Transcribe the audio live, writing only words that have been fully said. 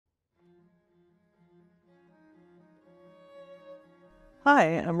Hi,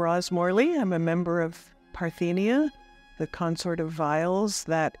 I'm Roz Morley. I'm a member of Parthenia, the consort of viols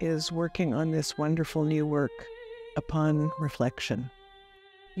that is working on this wonderful new work, Upon Reflection.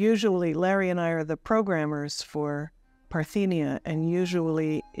 Usually, Larry and I are the programmers for Parthenia, and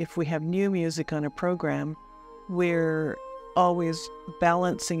usually, if we have new music on a program, we're always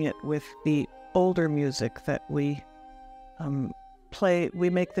balancing it with the older music that we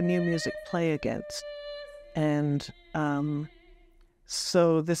make the new music play against. And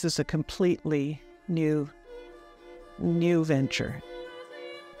so this is a completely new venture.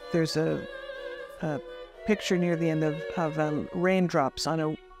 There's a picture near the end of raindrops on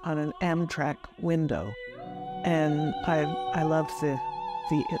an Amtrak window, and I love the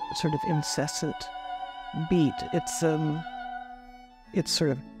sort of incessant beat. It's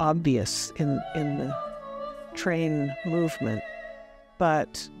sort of obvious in the train movement,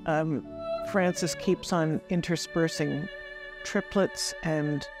 but Francis keeps on interspersing triplets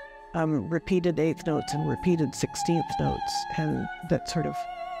and repeated eighth notes and repeated 16th notes, and that sort of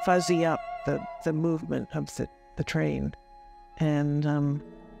fuzzy up the movement of the train. And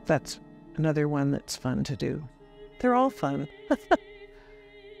that's another one that's fun to do. They're all fun.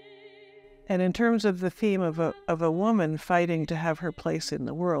 And in terms of the theme of a woman fighting to have her place in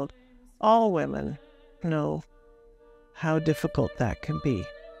the world, all women know how difficult that can be.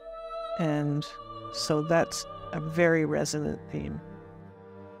 And so that's a very resonant theme.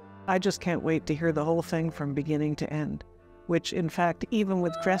 I just can't wait to hear the whole thing from beginning to end, which in fact, even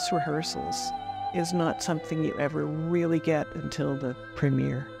with dress rehearsals, is not something you ever really get until the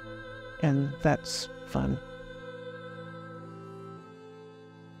premiere. And that's fun.